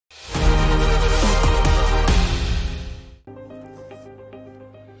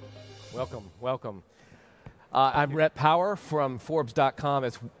Welcome, welcome. I'm Rhett Power from Forbes.com.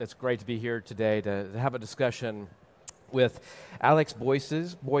 It's great to be here today to have a discussion with Alex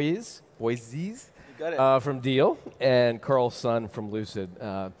Bouaziz from Deel and Karl from Lucid.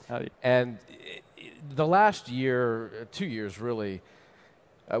 And the last year, 2 years really,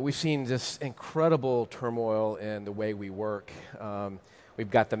 we've seen this incredible turmoil in the way we work. We've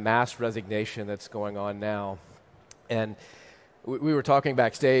got the mass resignation that's going on now. And we were talking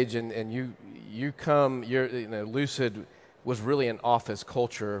backstage, and Lucid was really an office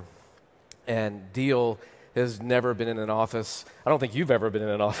culture, and Deel has never been in an office. I don't think you've ever been in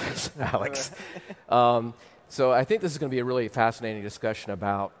an office, Alex. So I think this is going to be a really fascinating discussion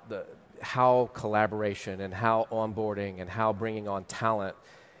about how collaboration and how onboarding and how bringing on talent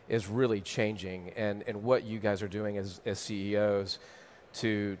is really changing, and what you guys are doing as CEOs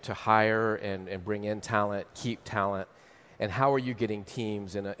to hire and bring in talent, keep talent. And how are you getting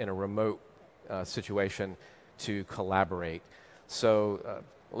teams in a remote situation to collaborate? So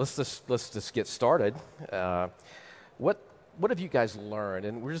let's just get started. What have you guys learned?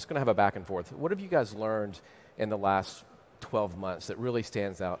 And we're just going to have a back and forth. What have you guys learned in the last 12 months that really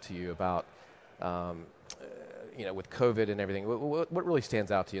stands out to you about, with COVID and everything? What really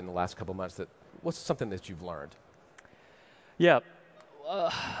stands out to you in the last couple months? What's something that you've learned? Yeah,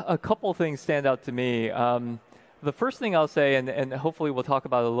 a couple things stand out to me. The first thing I'll say, and hopefully we'll talk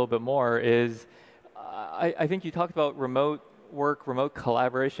about it a little bit more, is I think you talked about remote work, remote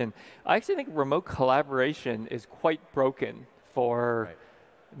collaboration. I actually think remote collaboration is quite broken for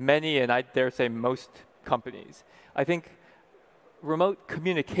many, and I dare say most companies. I think remote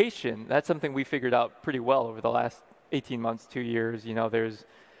communication, that's something we figured out pretty well over the last 18 months, 2 years. There's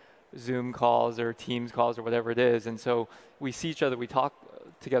Zoom calls or Teams calls or whatever it is, and so we see each other, we talk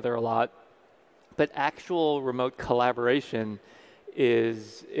together a lot. But actual remote collaboration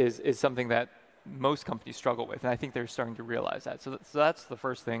is something that most companies struggle with, and I think they're starting to realize that. So that's the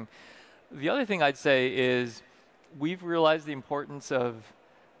first thing. The other thing I'd say is we've realized the importance of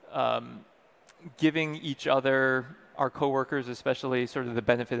giving each other, our coworkers especially, sort of the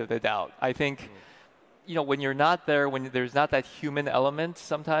benefit of the doubt. I think, when you're not there, when there's not that human element,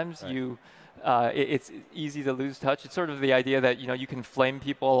 sometimes it's easy to lose touch. It's sort of the idea that you can flame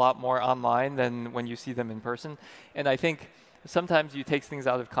people a lot more online than when you see them in person. And I think sometimes you take things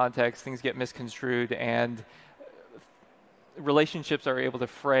out of context, things get misconstrued, and relationships are able to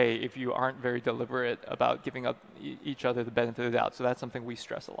fray if you aren't very deliberate about giving up each other the benefit of the doubt. So that's something we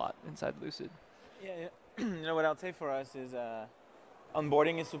stress a lot inside Lucid. Yeah. What I'll say for us is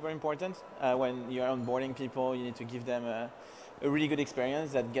onboarding is super important. When you're onboarding people, you need to give them a really good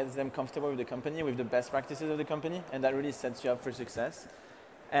experience that gets them comfortable with the company, with the best practices of the company, and that really sets you up for success.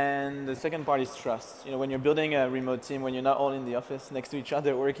 And the second part is trust. When you're building a remote team, when you're not all in the office next to each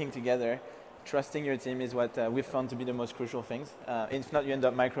other working together, trusting your team is what we've found to be the most crucial things. If not, you end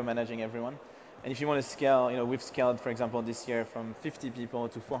up micromanaging everyone. And if you want to scale, we've scaled, for example, this year from 50 people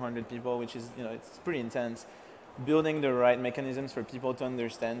to 400 people, which is, it's pretty intense. Building the right mechanisms for people to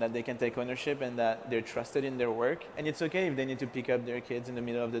understand that they can take ownership and that they're trusted in their work. And it's okay if they need to pick up their kids in the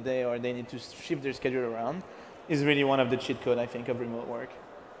middle of the day or they need to shift their schedule around, is really one of the cheat code, I think, of remote work.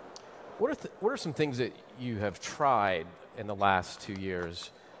 What are some things that you have tried in the last 2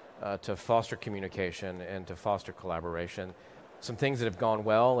 years to foster communication and to foster collaboration? Some things that have gone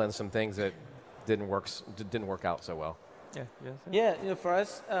well and some things that didn't work out so well? Yeah, for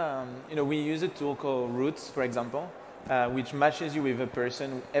us, we use a tool called Roots, for example, which matches you with a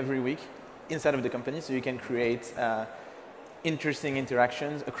person every week inside of the company, so you can create interesting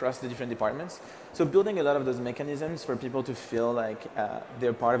interactions across the different departments. So building a lot of those mechanisms for people to feel like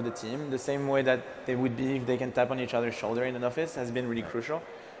they're part of the team, the same way that they would be if they can tap on each other's shoulder in an office, has been really crucial.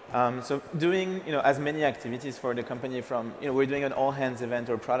 So doing as many activities for the company from, we're doing an all-hands event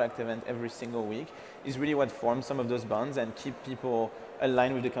or product event every single week, is really what forms some of those bonds and keep people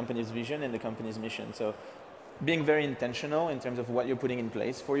aligned with the company's vision and the company's mission. So being very intentional in terms of what you're putting in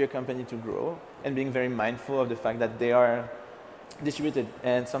place for your company to grow, and being very mindful of the fact that they are distributed.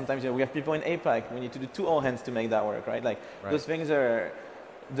 And sometimes we have people in APAC, we need to do 2 all-hands to make that work, right? Those things are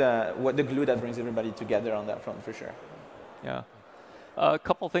the glue that brings everybody together on that front, for sure. Yeah. A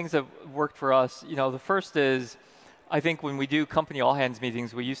couple things that worked for us. The first is, I think when we do company all-hands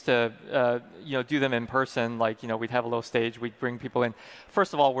meetings, we used to, do them in person. We'd have a little stage, we'd bring people in.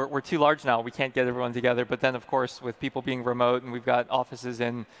 First of all, we're too large now. We can't get everyone together. But then, of course, with people being remote, and we've got offices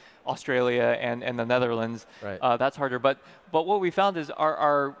in Australia and the Netherlands, that's harder. But what we found is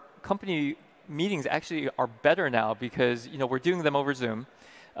our company meetings actually are better now because, we're doing them over Zoom.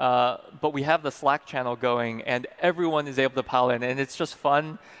 but we have the Slack channel going, and everyone is able to pile in, and it's just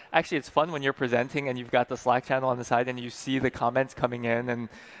fun. Actually, it's fun when you're presenting and you've got the Slack channel on the side, and you see the comments coming in, and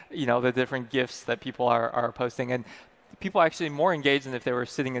the different GIFs that people are posting, and people are actually more engaged than if they were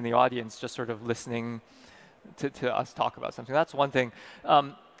sitting in the audience, just sort of listening to us talk about something. That's one thing.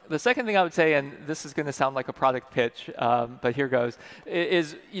 The second thing I would say, and this is going to sound like a product pitch, but here goes,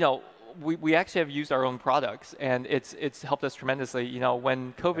 is we actually have used our own products, and it's helped us tremendously.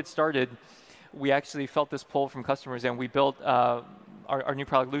 When COVID started, we actually felt this pull from customers, and we built our new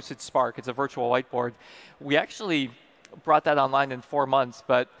product, Lucid Spark. It's a virtual whiteboard. We actually brought that online in 4 months,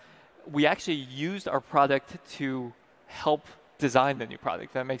 but we actually used our product to help design the new product,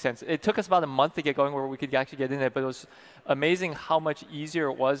 if that makes sense. It took us about a month to get going where we could actually get in it, but it was amazing how much easier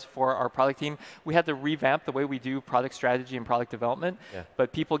it was for our product team. We had to revamp the way we do product strategy and product development,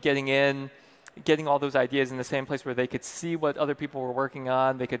 but people getting all those ideas in the same place where they could see what other people were working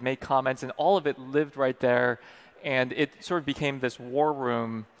on, they could make comments, and all of it lived right there, and it sort of became this war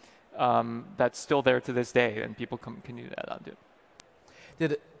room that's still there to this day, and people continue to add on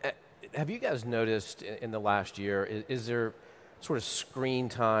to it. Have you guys noticed in the last year, is there sort of screen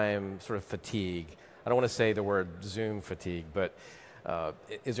time sort of fatigue? I don't want to say the word Zoom fatigue, but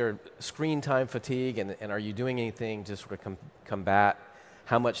is there screen time fatigue, and are you doing anything to sort of combat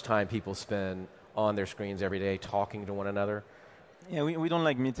how much time people spend on their screens every day talking to one another? Yeah, we don't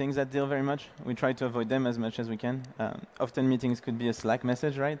like meetings at Deel very much. We try to avoid them as much as we can. Often meetings could be a Slack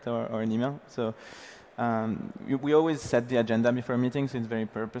message, right, or an email. So we always set the agenda before meetings, so it's very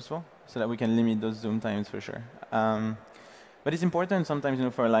purposeful, so that we can limit those Zoom times for sure. But it's important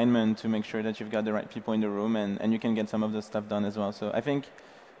sometimes, for alignment to make sure that you've got the right people in the room, and you can get some of the stuff done as well. So I think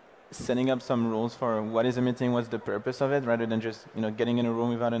setting up some rules for what is a meeting, what's the purpose of it, rather than just getting in a room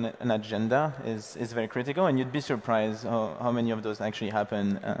without an agenda is very critical. And you'd be surprised how many of those actually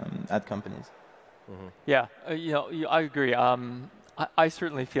happen at companies. Mm-hmm. Yeah, I agree. I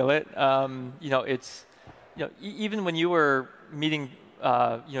certainly feel it. It's even when you were meeting.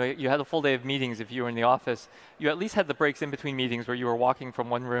 You had a full day of meetings if you were in the office. You at least had the breaks in between meetings where you were walking from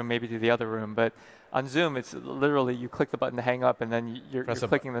one room maybe to the other room. But on Zoom, it's literally you click the button to hang up, and then you're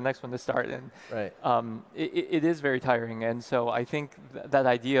clicking the next one to start. And right. It is very tiring. And so I think that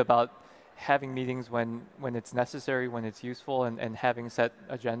idea about having meetings when it's necessary, when it's useful, and having set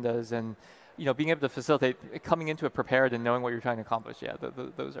agendas and being able to facilitate coming into it prepared and knowing what you're trying to accomplish. Yeah,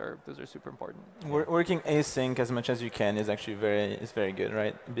 those are super important. Working async as much as you can is actually very good,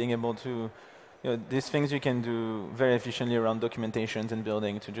 right? Being able to, these things you can do very efficiently around documentations and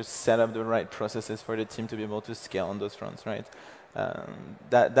building to just set up the right processes for the team to be able to scale on those fronts, right?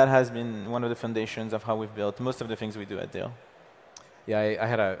 That has been one of the foundations of how we've built most of the things we do at Deel. Yeah,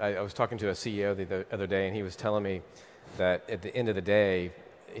 I was talking to a CEO the other day, and he was telling me that at the end of the day,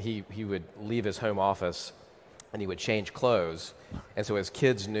 he would leave his home office and he would change clothes, and so his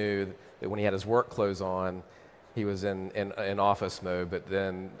kids knew that when he had his work clothes on, he was in office mode. But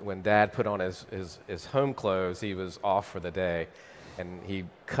then when Dad put on his home clothes, he was off for the day, and he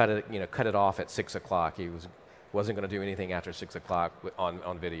cut it off at 6 o'clock. He wasn't going to do anything after 6 o'clock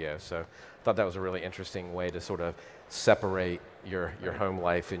on video. So I thought that was a really interesting way to sort of separate your home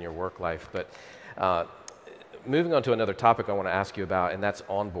life and your work life. But moving on to another topic I want to ask you about, and that's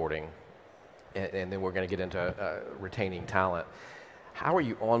onboarding, and then we're going to get into retaining talent. How are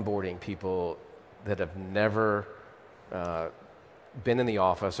you onboarding people that have never been in the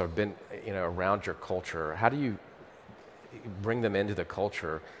office or been around your culture? How do you bring them into the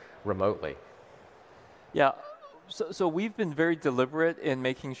culture remotely? Yeah, so we've been very deliberate in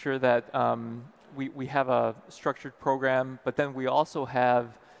making sure that we have a structured program, but then we also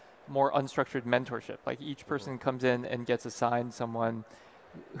have more unstructured mentorship. Like each person comes in and gets assigned someone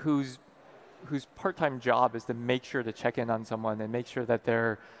whose part-time job is to make sure to check in on someone and make sure that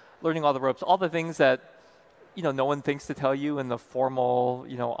they're learning all the ropes, all the things that no one thinks to tell you in the formal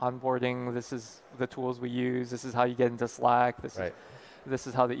onboarding. This is the tools we use. This is how you get into Slack. This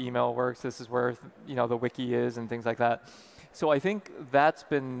is how the email works. This is where the wiki is and things like that. So I think that's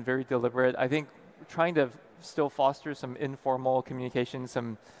been very deliberate. I think trying to still foster some informal communication,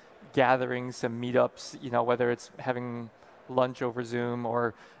 some gatherings, some meetups, whether it's having lunch over Zoom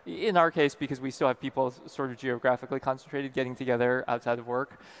or in our case, because we still have people sort of geographically concentrated getting together outside of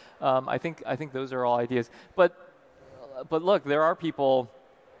work. I think those are all ideas. But look, there are people,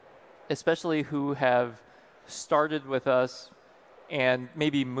 especially who have started with us and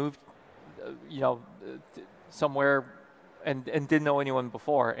maybe moved, somewhere and didn't know anyone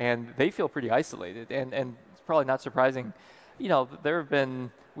before, and they feel pretty isolated. And it's probably not surprising. There have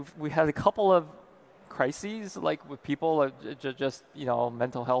been we had a couple of crises, like with people, just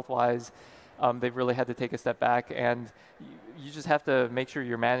mental health wise, they've really had to take a step back, and you just have to make sure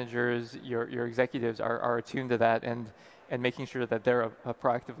your managers, your executives are attuned to that, and making sure that they're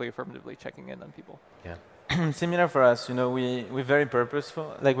proactively, affirmatively checking in on people. Yeah. Similar for us, we're very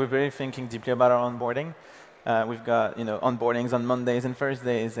purposeful. Like we're very thinking deeply about our onboarding. We've got onboardings on Mondays and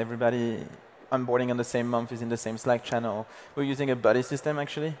Thursdays. Everybody onboarding on the same month is in the same Slack channel. We're using a buddy system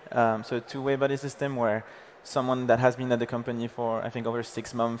actually, so a two-way buddy system where someone that has been at the company for I think over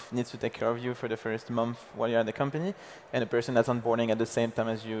 6 months needs to take care of you for the first month while you're at the company, and a person that's onboarding at the same time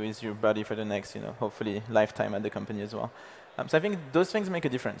as you is your buddy for the next hopefully lifetime at the company as well. So I think those things make a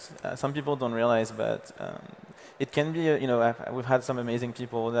difference. Some people don't realize, but it can be, we've had some amazing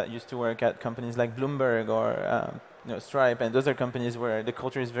people that used to work at companies like Bloomberg or Stripe, and those are companies where the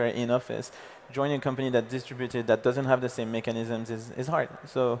culture is very in-office. Joining a company that's distributed, that doesn't have the same mechanisms is hard.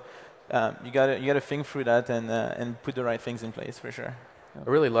 So you gotta think through that and put the right things in place for sure. I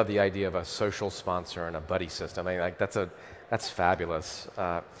really love the idea of a social sponsor and a buddy system. I mean, like that's fabulous.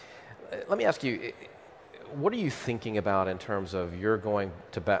 Let me ask you, what are you thinking about in terms of your going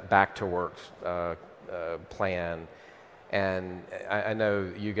to back to work plan? And I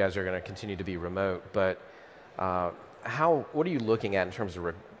know you guys are going to continue to be remote, but what are you looking at in terms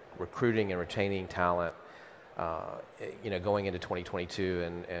of recruiting and retaining talent? Going into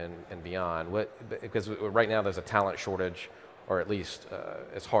 2022 and beyond. Because right now there's a talent shortage, or at least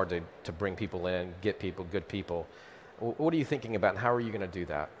it's hard to bring people in, get people, good people. What are you thinking about, and how are you going to do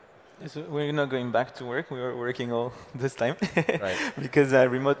that? So we're not going back to work. We were working all this time. Right. Because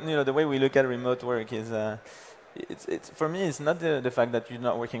remote, the way we look at remote work is, it's for me, it's not the fact that you're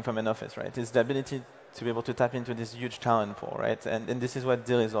not working from an office, right? It's the ability to be able to tap into this huge talent pool, right? And this is what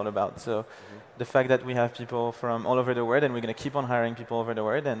Deel is all about. So the fact that we have people from all over the world, and we're going to keep on hiring people over the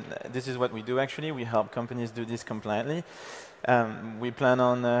world, and this is what we do actually. We help companies do this compliantly. We plan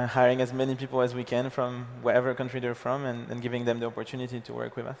on hiring as many people as we can from wherever country they're from, and giving them the opportunity to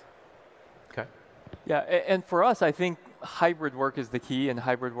work with us. Okay. Yeah, and for us, I think hybrid work is the key, and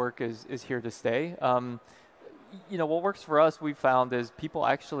hybrid work is here to stay. What works for us, we've found, is people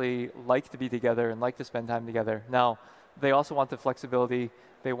actually like to be together and like to spend time together. Now, they also want the flexibility.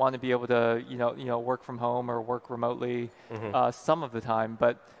 They want to be able to, work from home or work remotely some of the time.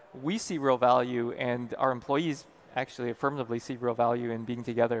 But we see real value, and our employees actually affirmatively see real value in being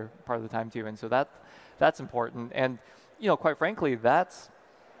together part of the time too. And so that's important. And quite frankly, that's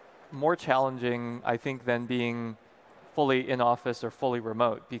more challenging, I think, than being fully in office or fully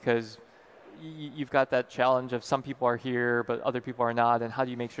remote, because you've got that challenge of some people are here, but other people are not, and how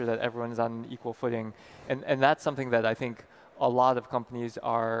do you make sure that everyone is on equal footing? And that's something that I think a lot of companies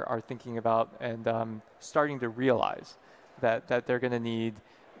are thinking about and starting to realize that they're going to need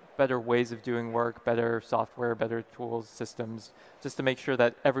better ways of doing work, better software, better tools, systems, just to make sure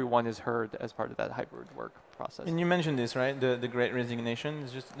that everyone is heard as part of that hybrid work process. And you mentioned this, right? The great resignation.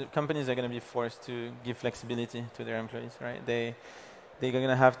 It's just the companies are going to be forced to give flexibility to their employees, right? They're going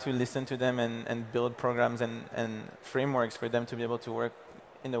to have to listen to them and build programs and frameworks for them to be able to work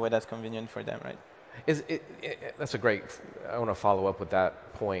in the way that's convenient for them, right? That's a great, I want to follow up with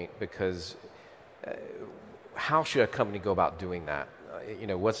that point, because how should a company go about doing that?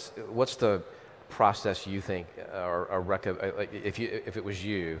 What's the process you think, if it was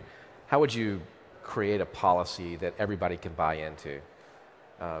you, how would you create a policy that everybody can buy into?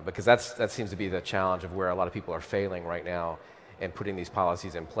 Because that seems to be the challenge of where a lot of people are failing right now, and putting these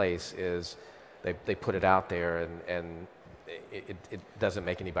policies in place is they put it out there and it doesn't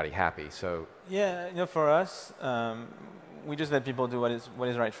make anybody happy. So yeah, for us, we just let people do what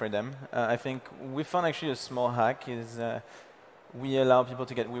is right for them. I think we found actually a small hack is we allow people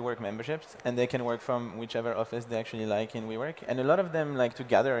to get WeWork memberships, and they can work from whichever office they actually like in WeWork. And a lot of them like to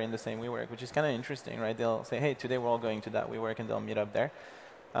gather in the same WeWork, which is kind of interesting, right? They'll say, hey, today we're all going to that WeWork, and they'll meet up there.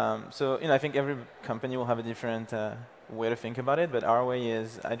 So I think every company will have a different way to think about it, but our way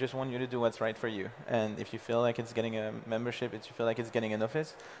is, I just want you to do what's right for you. And if you feel like it's getting a membership, if you feel like it's getting an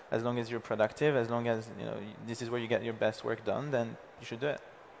office, as long as you're productive, as long as this is where you get your best work done, then you should do it.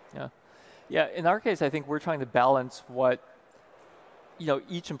 Yeah. In our case, I think we're trying to balance what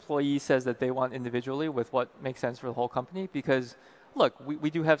each employee says that they want individually with what makes sense for the whole company. Because, look, we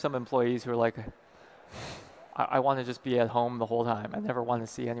do have some employees who are like, I want to just be at home the whole time. I never want to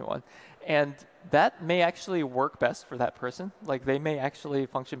see anyone. And that may actually work best for that person. Like, they may actually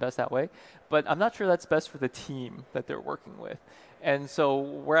function best that way. But I'm not sure that's best for the team that they're working with. And so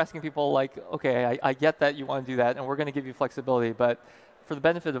we're asking people like, okay, I get that you want to do that, and we're going to give you flexibility. But for the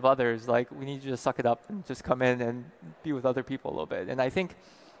benefit of others, like, we need you to suck it up and just come in and be with other people a little bit. And I think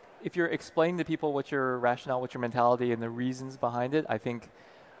if you're explaining to people what your rationale, what your mentality, and the reasons behind it, I think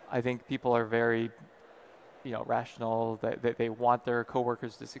people are very, rational. That they want their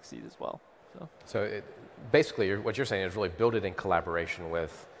coworkers to succeed as well. So basically, what you're saying is really build it in collaboration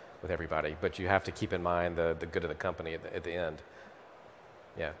with everybody, but you have to keep in mind the good of the company at the end.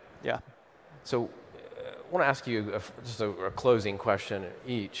 Yeah. Yeah. So I want to ask you just a closing question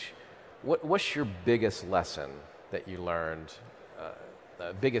each. What's your biggest lesson that you learned,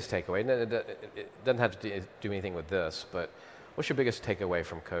 biggest takeaway? It doesn't have to do anything with this, but what's your biggest takeaway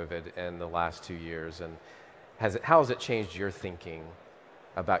from COVID in the last 2 years, and how has it changed your thinking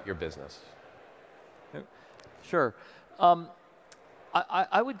about your business? Sure.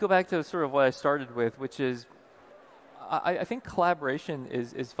 I would go back to sort of what I started with, which is I think collaboration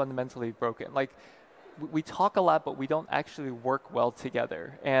is fundamentally broken. Like, we talk a lot, but we don't actually work well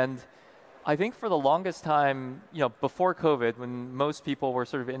together. And I think for the longest time, before COVID, when most people were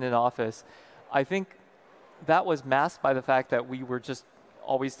sort of in an office, I think that was masked by the fact that we were just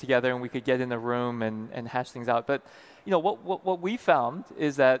always together and we could get in the room and hash things out. But what we found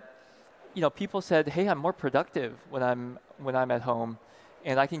is that people said, "Hey, I'm more productive when I'm at home,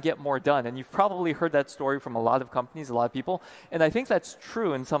 and I can get more done." And you've probably heard that story from a lot of companies, a lot of people. And I think that's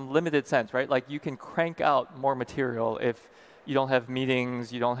true in some limited sense, right? Like, you can crank out more material if you don't have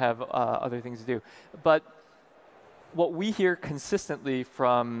meetings, you don't have other things to do. But what we hear consistently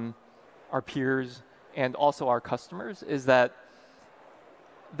from our peers and also our customers is that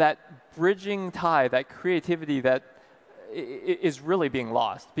bridging tie, that creativity, that is really being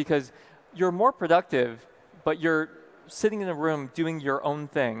lost, because you're more productive, but you're sitting in a room doing your own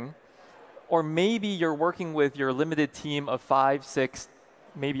thing, or maybe you're working with your limited team of 5, 6,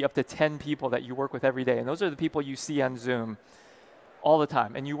 maybe up to 10 people that you work with every day. And those are the people you see on Zoom all the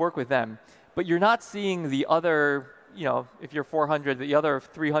time, and you work with them. But you're not seeing the other, if you're 400, the other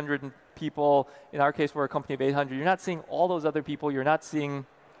 300 people. In our case, we're a company of 800. You're not seeing all those other people. You're not seeing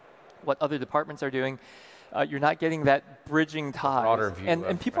what other departments are doing. You're not getting that bridging tie. Broader view.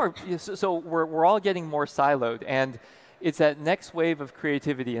 And people are, so we're all getting more siloed. And it's that next wave of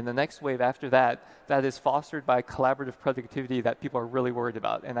creativity and the next wave after that is fostered by collaborative productivity that people are really worried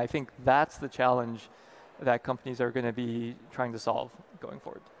about. And I think that's the challenge that companies are going to be trying to solve going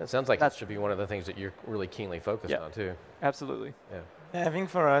forward. It sounds like that should be one of the things that you're really keenly focused on too. Absolutely. Yeah, I think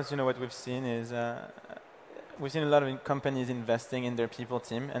for us, what we've seen is we've seen a lot of companies investing in their people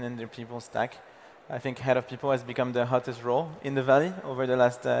team and in their people stack. I think head of people has become the hottest role in the Valley over the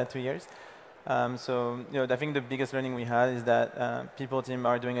last 2 years. So I think the biggest learning we had is that people team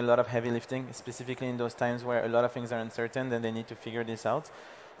are doing a lot of heavy lifting, specifically in those times where a lot of things are uncertain and they need to figure this out.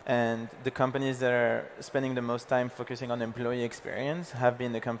 And the companies that are spending the most time focusing on employee experience have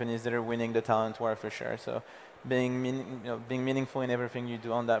been the companies that are winning the talent war for sure. So being meaningful in everything you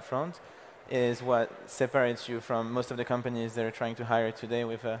do on that front is what separates you from most of the companies that are trying to hire today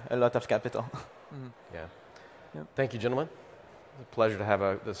with a lot of capital. Mm-hmm. Yeah. Yep. Thank you, gentlemen. It's a pleasure to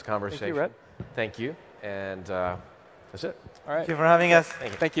have this conversation. Thank you, Rhett. Thank you. And that's it. All right. Thank you for having us.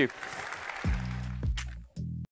 Thank you. Thank you.